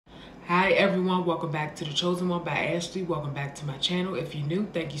Hi everyone, welcome back to The Chosen One by Ashley. Welcome back to my channel. If you're new,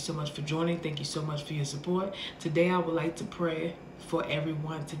 thank you so much for joining. Thank you so much for your support. Today I would like to pray for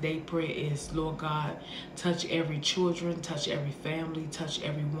everyone. Today prayer is, Lord God, touch every children, touch every family, touch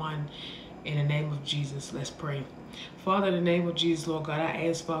everyone. In the name of Jesus, let's pray. Father, in the name of Jesus, Lord God, I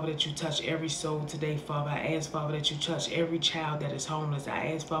ask, Father, that you touch every soul today, Father. I ask, Father, that you touch every child that is homeless.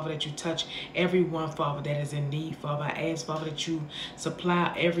 I ask, Father, that you touch everyone, Father, that is in need, Father. I ask, Father, that you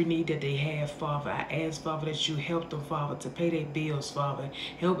supply every need that they have, Father. I ask, Father, that you help them, Father, to pay their bills, Father.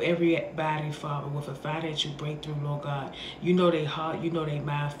 Help everybody, Father, with a financial breakthrough, Lord God. You know their heart, you know their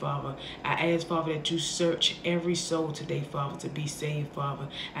mind, Father. I ask, Father, that you search every soul today, Father, to be saved, Father.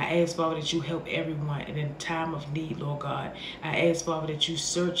 I ask, Father, that you help everyone in a time of need, Lord God. I ask, Father, that you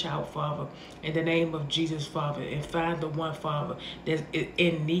search out, Father, in the name of Jesus, Father, and find the one, Father, that's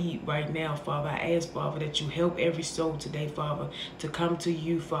in need right now, Father. I ask, Father, that you help every soul today, Father, to come to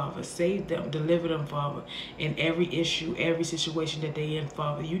you, Father. Save them, deliver them, Father, in every issue, every situation that they're in,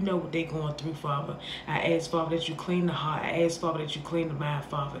 Father. You know what they're going through, Father. I ask, Father, that you clean the heart. I ask, Father, that you clean the mind,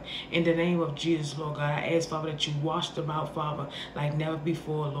 Father. In the name of Jesus, Lord God, I ask, Father, that you wash them out, Father, like never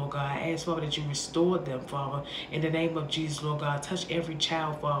before, Lord God. I ask, Father, that you restore them, Father. In the name of Jesus, Lord God, touch every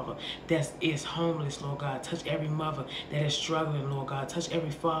child, Father, that is homeless, Lord God. Touch every mother that is struggling, Lord God. Touch every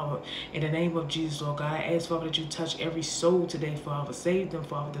father. In the name of Jesus, Lord God, I ask, Father, that you touch every soul today, Father. Save them,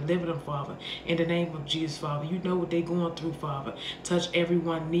 Father. Deliver them, Father. In the name of Jesus, Father. You know what they're going through, Father. Touch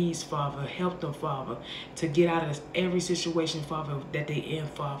everyone's needs, Father. Help them, Father, to get out of every situation, Father, that they in,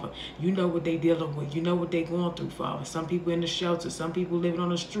 Father. You know what they're dealing with. You know what they're going through, Father. Some people in the shelter. Some people living on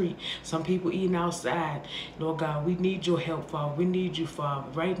the street. Some people eating outside. Lord God, we need your help, Father. We need you, Father.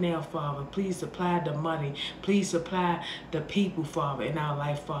 Right now, Father, please supply the money. Please supply the people, Father, in our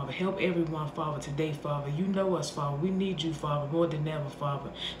life, Father. Help everyone, Father, today, Father. You know us, Father. We need you, Father, more than ever, Father.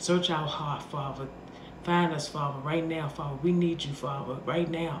 Search our heart, Father. Find us, Father, right now, Father. We need you, Father, right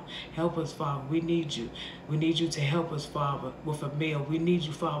now. Help us, Father. We need you. We need you to help us, Father, with a meal. We need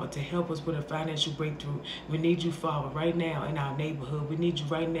you, Father, to help us with a financial breakthrough. We need you, Father, right now in our neighborhood. We need you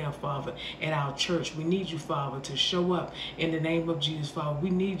right now, Father, at our church. We need you, Father, to show up in the name of Jesus, Father.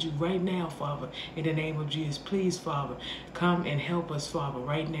 We need you right now, Father, in the name of Jesus. Please, Father, come and help us, Father,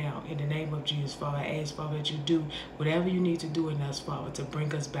 right now in the name of Jesus, Father. I ask, Father, that you do whatever you need to do in us, Father, to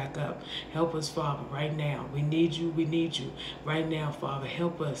bring us back up. Help us, Father, right now. We need you right now, Father.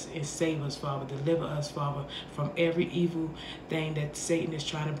 Help us and save us, Father. Deliver us, Father, from every evil thing that Satan is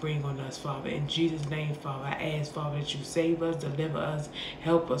trying to bring on us, Father. In Jesus' name, Father, I ask, Father, that you save us, deliver us,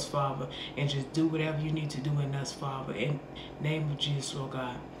 help us, Father, and just do whatever you need to do in us, Father. In the name of Jesus, Lord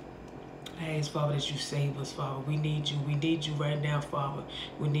God. I ask, Father, that you save us, Father. We need you. We need you right now, Father.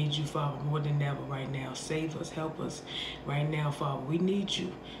 We need you, Father, more than ever right now. Save us, help us right now, Father. We need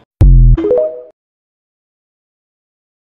you.